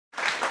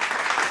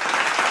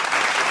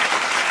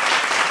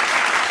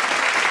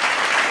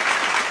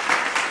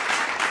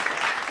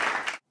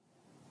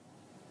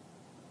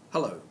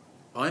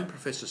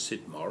Professor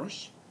Sid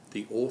Morris,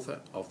 the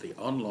author of the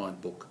online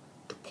book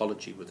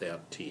Topology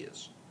Without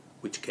Tears,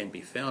 which can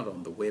be found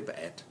on the web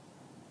at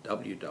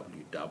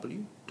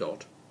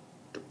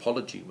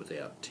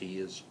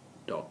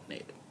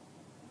www.topologywithouttears.net.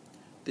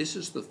 This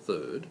is the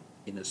third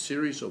in a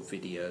series of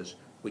videos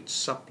which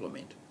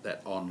supplement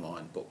that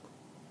online book.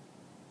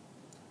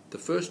 The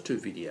first two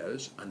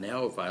videos are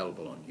now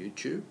available on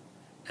YouTube,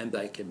 and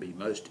they can be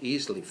most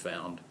easily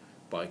found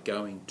by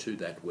going to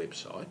that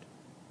website,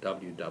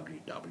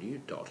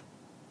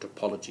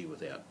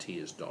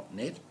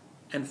 www.topologywithouttears.net,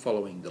 and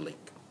following the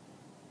link.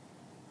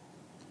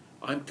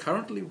 I'm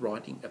currently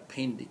writing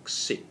Appendix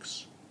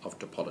 6 of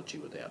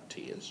Topology Without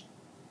Tears.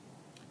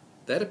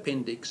 That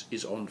appendix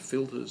is on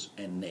filters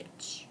and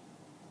nets.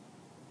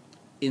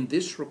 In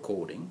this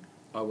recording,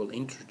 I will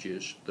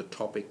introduce the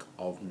topic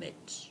of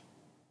nets.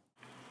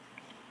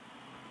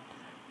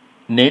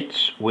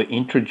 Nets were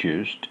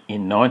introduced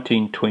in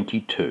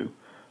 1922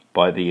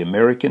 by the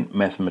American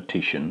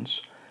mathematicians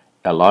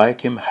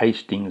Eliakim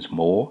Hastings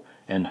Moore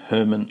and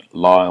Herman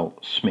Lyell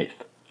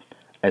Smith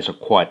as a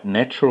quite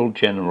natural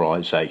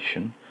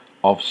generalization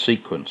of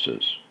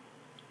sequences,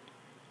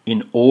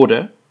 in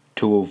order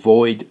to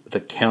avoid the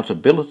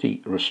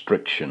countability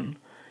restriction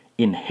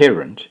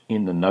inherent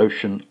in the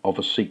notion of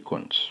a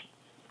sequence.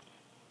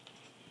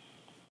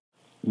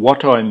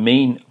 What I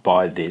mean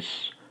by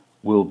this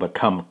will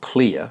become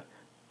clear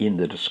in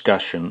the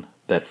discussion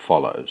that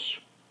follows.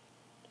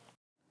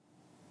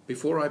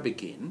 Before I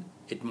begin,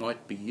 it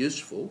might be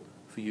useful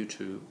for you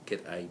to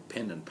get a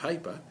pen and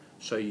paper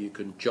so you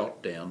can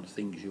jot down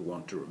things you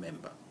want to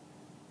remember.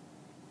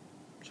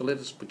 So let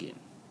us begin.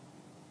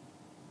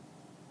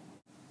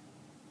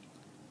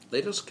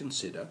 Let us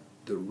consider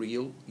the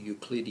real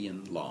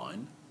Euclidean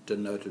line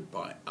denoted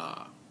by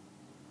R.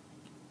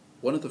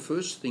 One of the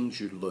first things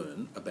you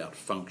learn about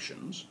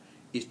functions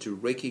is to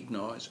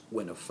recognize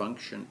when a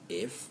function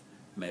f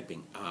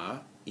mapping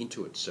R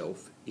into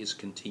itself is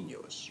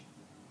continuous.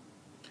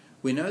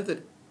 We know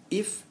that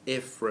if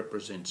f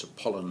represents a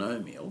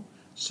polynomial,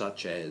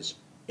 such as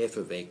f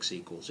of x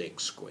equals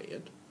x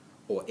squared,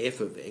 or f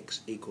of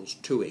x equals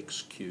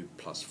 2x cubed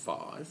plus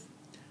 5,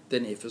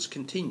 then f is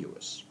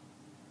continuous.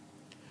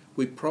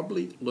 We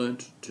probably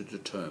learnt to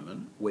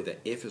determine whether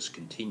f is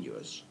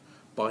continuous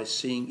by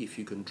seeing if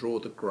you can draw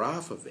the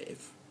graph of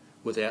f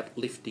without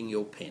lifting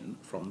your pen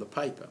from the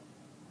paper.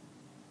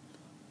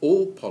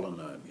 All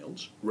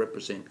polynomials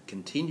represent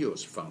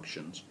continuous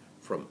functions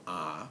from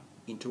R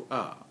into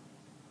R.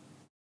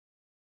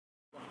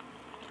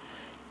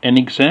 An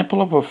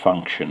example of a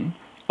function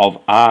of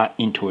R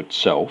into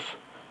itself,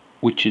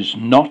 which is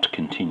not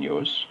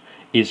continuous,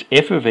 is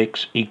f of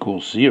x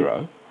equals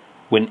 0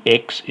 when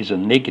x is a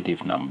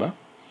negative number,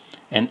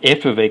 and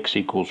f of x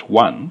equals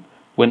 1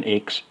 when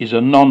x is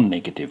a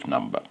non-negative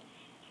number.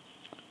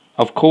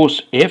 Of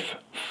course, f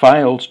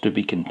fails to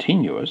be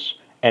continuous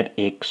at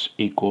x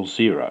equals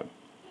 0.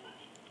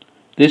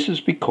 This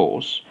is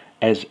because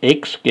as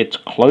x gets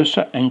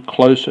closer and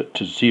closer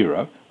to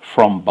 0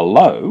 from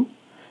below,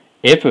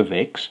 f of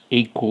x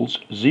equals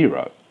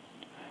 0.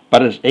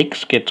 But as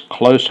x gets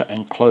closer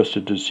and closer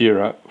to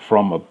 0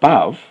 from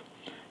above,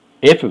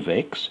 f of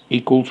x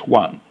equals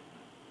 1.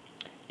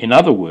 In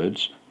other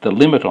words, the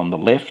limit on the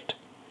left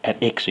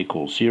at x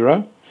equals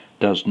 0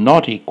 does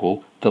not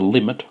equal the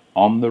limit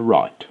on the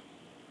right.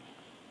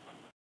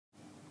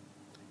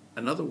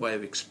 Another way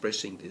of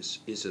expressing this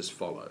is as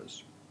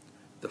follows.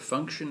 The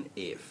function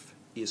f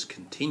is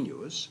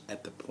continuous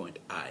at the point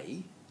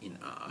A in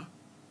R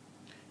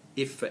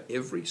if for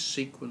every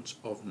sequence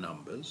of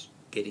numbers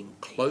getting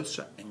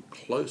closer and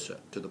closer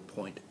to the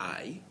point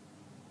A,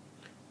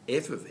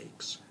 f of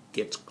x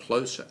gets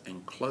closer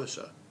and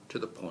closer to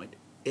the point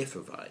f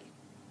of A.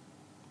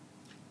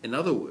 In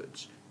other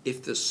words,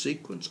 if the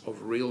sequence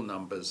of real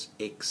numbers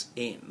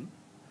xn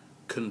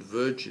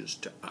converges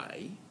to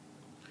A,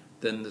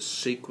 then the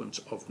sequence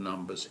of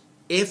numbers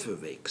f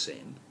of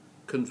xn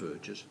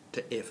converges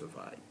to f of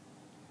A.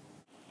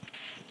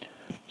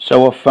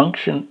 So a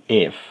function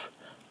f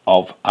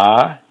of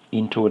R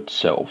into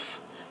itself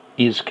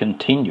is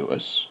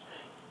continuous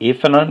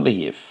if and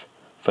only if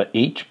for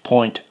each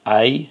point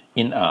A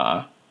in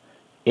R,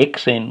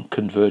 xn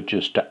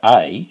converges to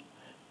A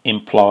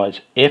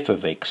implies f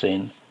of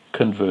xn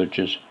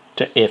converges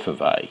to f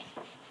of A.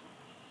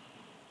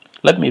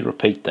 Let me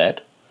repeat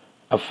that.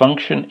 A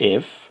function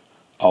f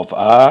of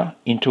R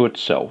into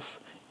itself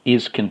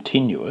is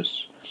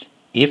continuous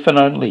if and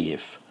only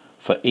if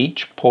for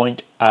each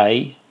point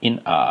A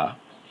in R,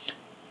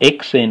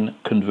 xn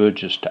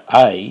converges to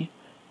A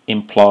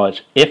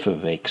implies f of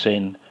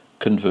xn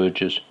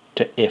converges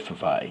to f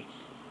of A.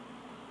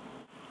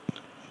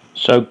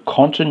 So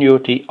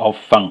continuity of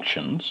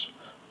functions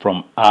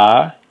from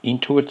R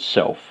into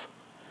itself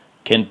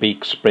can be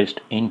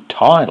expressed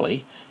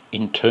entirely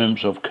in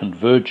terms of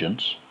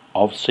convergence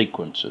of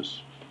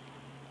sequences.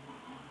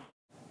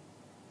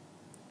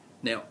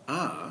 Now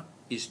R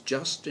is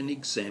just an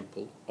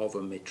example of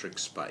a metric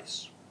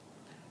space,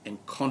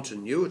 and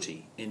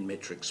continuity in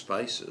metric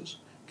spaces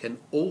can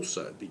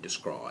also be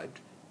described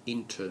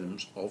in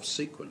terms of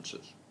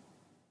sequences.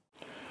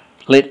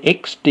 Let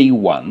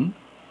xd1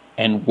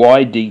 and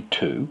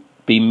yd2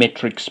 be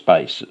metric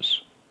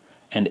spaces,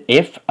 and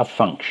f a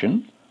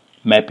function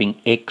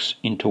mapping x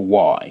into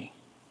y.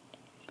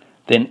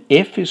 Then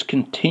f is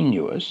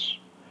continuous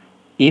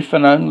if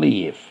and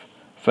only if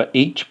for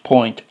each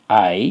point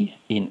A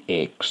in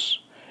X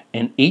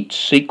and each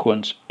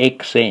sequence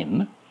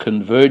xn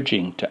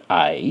converging to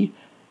A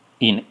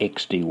in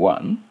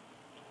xd1,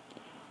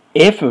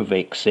 f of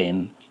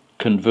xn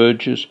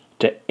converges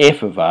to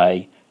f of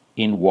A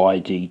in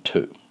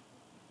yd2.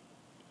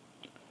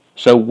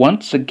 So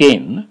once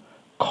again,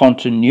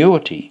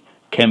 continuity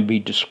can be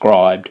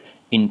described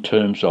in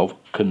terms of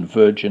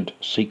convergent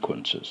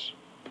sequences.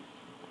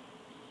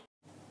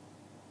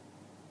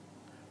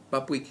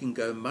 But we can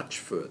go much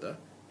further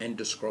and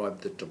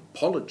describe the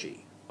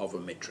topology of a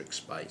metric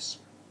space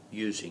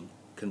using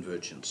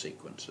convergent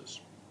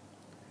sequences.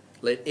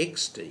 Let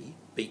xd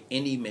be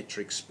any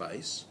metric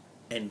space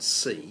and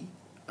C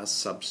a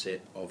subset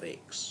of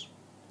X.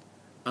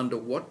 Under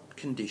what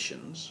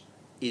conditions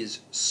is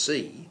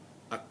C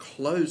a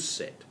closed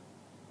set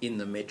in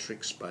the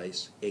metric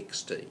space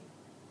xd?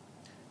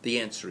 The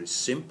answer is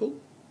simple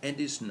and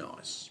is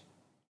nice.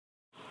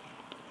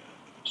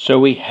 So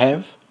we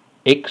have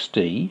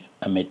xd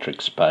a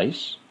metric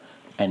space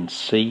and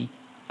C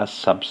a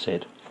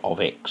subset of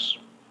X.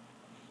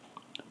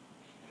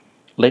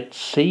 Let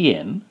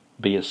Cn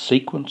be a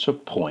sequence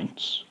of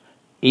points,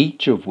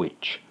 each of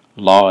which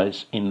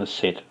lies in the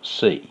set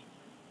C,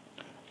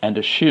 and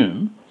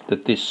assume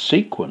that this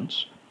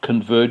sequence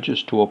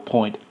converges to a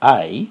point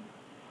A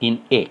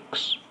in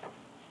X.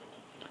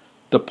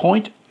 The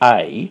point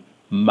A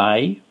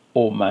may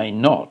or may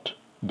not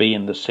be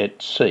in the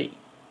set C.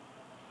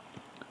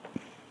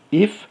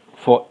 If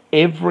for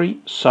every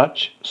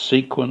such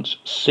sequence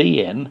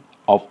Cn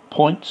of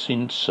points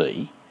in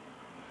C,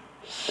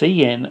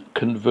 Cn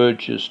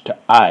converges to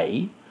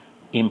A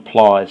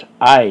implies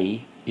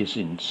A is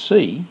in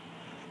C,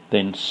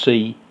 then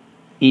C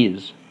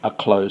is a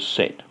closed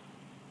set.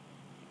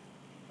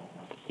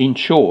 In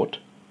short,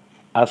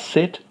 a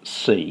set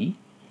C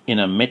in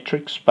a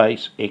metric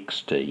space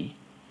xd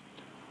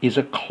is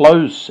a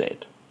closed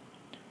set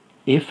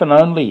if and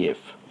only if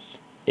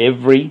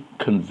every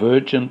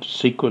convergent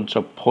sequence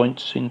of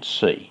points in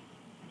C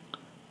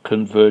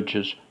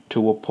converges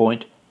to a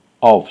point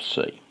of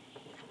C.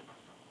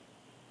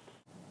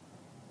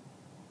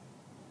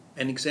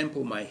 An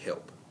example may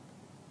help.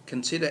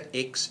 Consider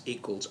x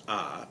equals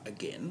r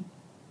again,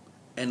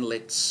 and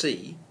let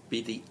C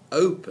be the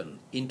open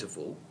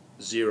interval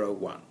 0,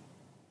 1.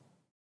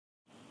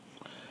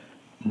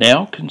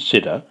 Now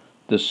consider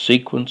the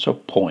sequence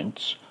of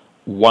points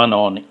 1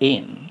 on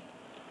n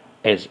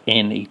as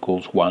n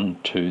equals 1,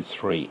 2,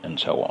 3 and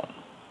so on.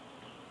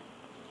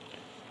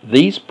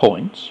 These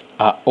points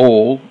are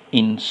all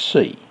in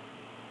C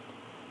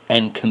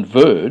and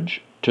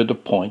converge to the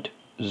point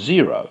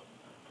 0,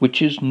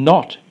 which is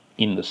not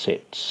in the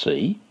set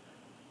C,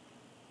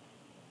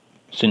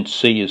 since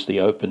C is the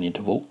open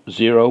interval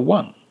 0,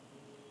 1.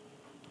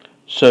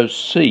 So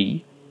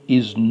C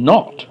is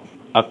not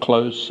a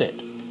closed set.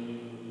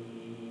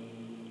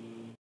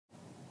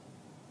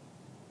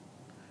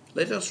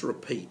 Let us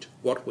repeat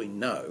what we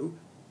know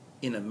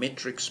in a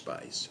metric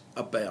space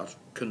about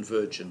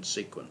convergent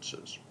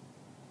sequences.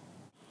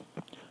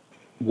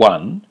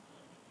 1.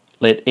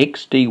 Let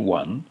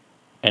xd1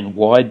 and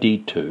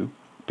yd2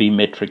 be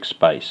metric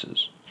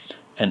spaces,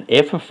 and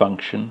f a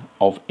function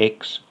of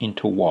x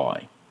into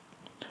y.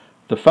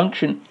 The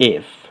function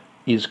f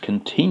is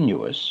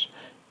continuous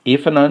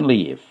if and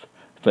only if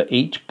for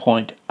each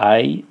point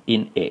A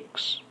in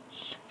X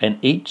and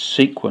each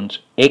sequence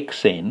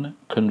xn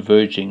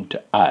converging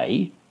to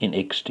A in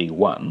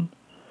xd1,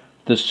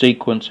 the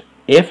sequence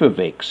f of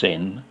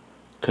xn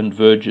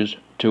converges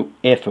to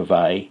f of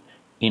A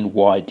in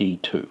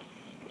yd2.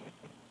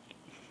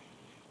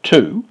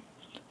 2.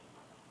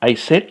 A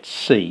set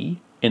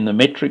C in the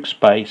metric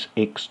space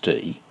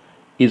xd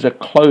is a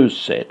closed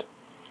set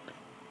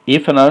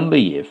if and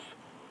only if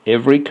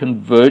every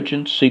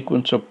convergent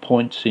sequence of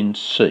points in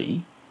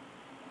C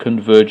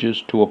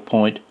converges to a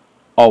point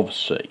of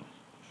C.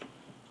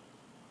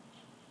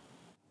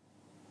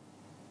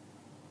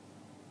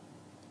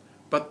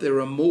 But there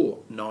are more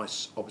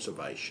nice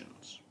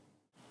observations.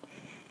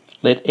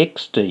 Let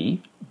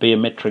xd be a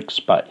metric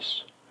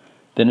space.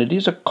 Then it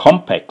is a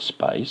compact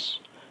space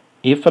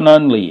if and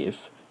only if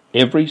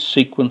every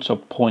sequence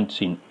of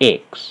points in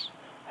X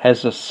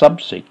has a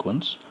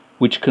subsequence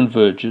which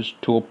converges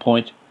to a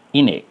point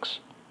in X.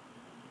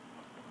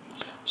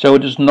 So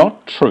it is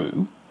not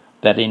true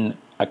that in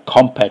a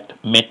compact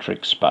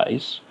metric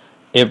space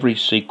every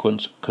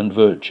sequence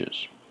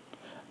converges,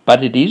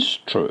 but it is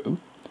true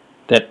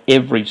that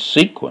every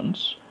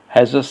sequence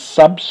has a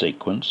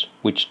subsequence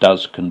which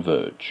does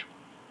converge.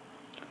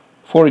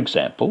 For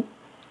example,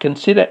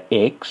 consider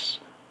X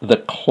the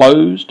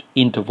closed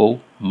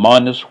interval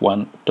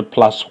 -1 to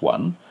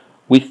 +1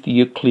 with the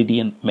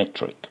Euclidean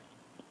metric.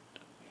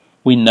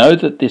 We know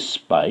that this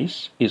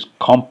space is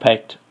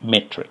compact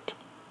metric.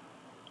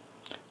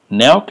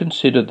 Now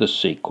consider the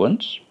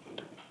sequence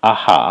a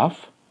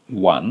half,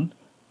 1,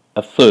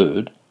 a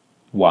third,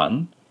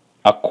 1,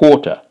 a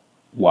quarter,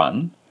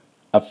 1,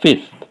 a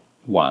fifth,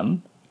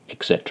 1,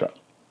 etc.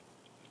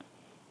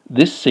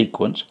 This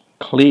sequence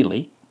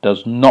clearly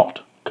does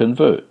not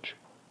converge,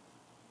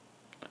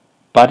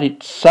 but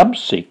its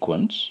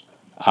subsequence,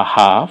 a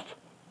half,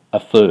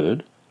 a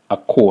third, a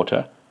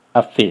quarter,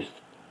 a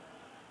fifth,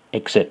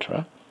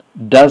 etc.,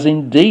 does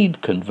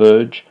indeed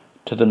converge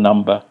to the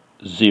number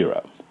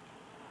 0.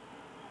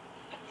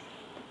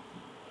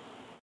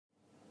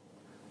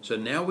 So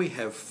now we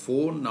have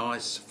 4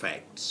 nice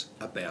facts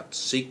about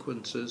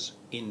sequences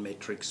in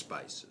metric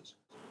spaces.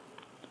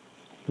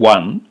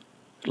 1.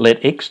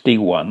 Let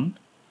xd1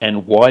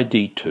 and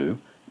yd2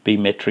 be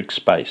metric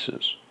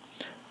spaces,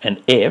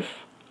 and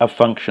f a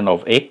function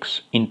of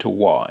x into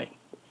y.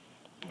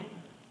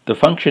 The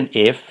function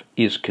f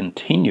is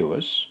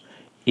continuous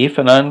if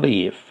and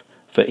only if,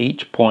 for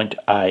each point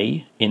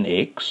a in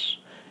x,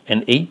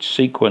 and each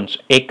sequence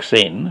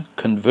xn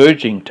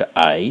converging to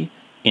a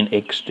in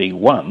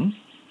xd1,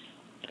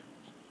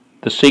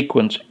 the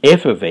sequence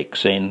f of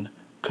xn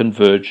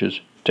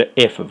converges to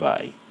f of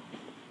a.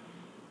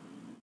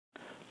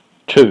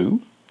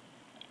 2.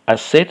 A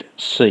set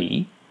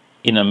C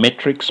in a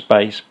metric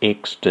space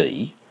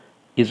xd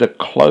is a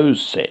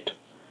closed set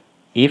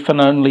if and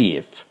only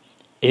if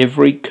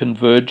every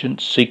convergent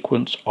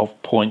sequence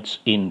of points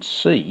in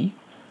C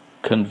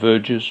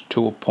converges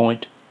to a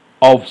point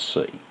of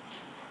C.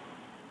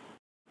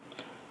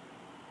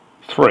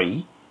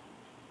 3.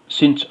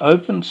 Since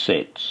open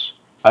sets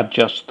are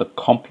just the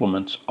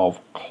complements of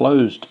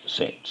closed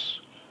sets,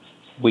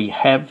 we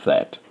have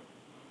that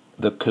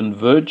the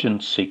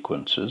convergent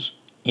sequences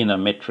in a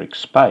metric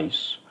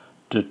space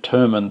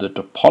determine the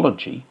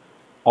topology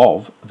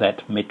of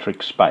that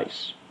metric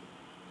space.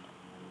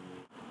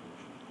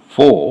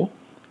 4.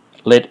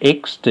 Let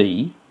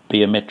xd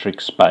be a metric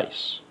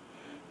space.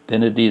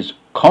 Then it is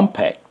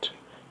compact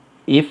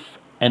if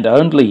and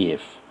only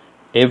if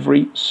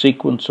every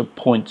sequence of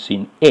points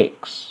in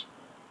X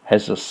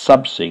has a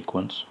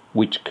subsequence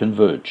which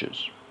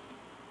converges.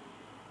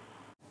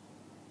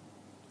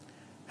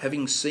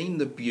 Having seen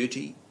the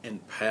beauty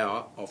and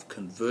power of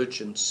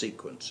convergent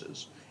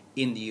sequences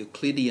in the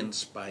Euclidean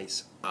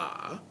space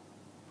R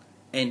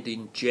and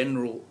in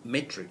general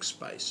metric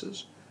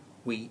spaces,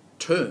 we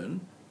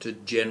turn to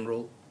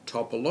general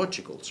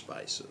topological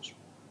spaces.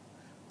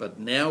 But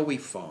now we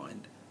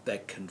find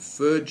that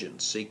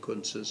convergent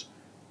sequences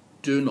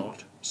do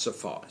not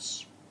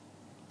suffice.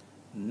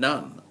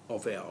 None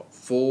of our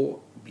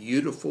 4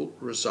 beautiful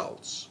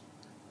results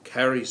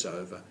carries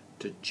over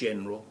to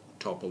general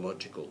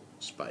topological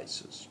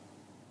spaces.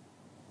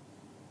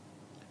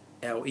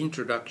 Our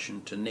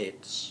introduction to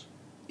nets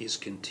is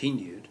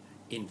continued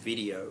in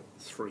video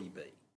 3b.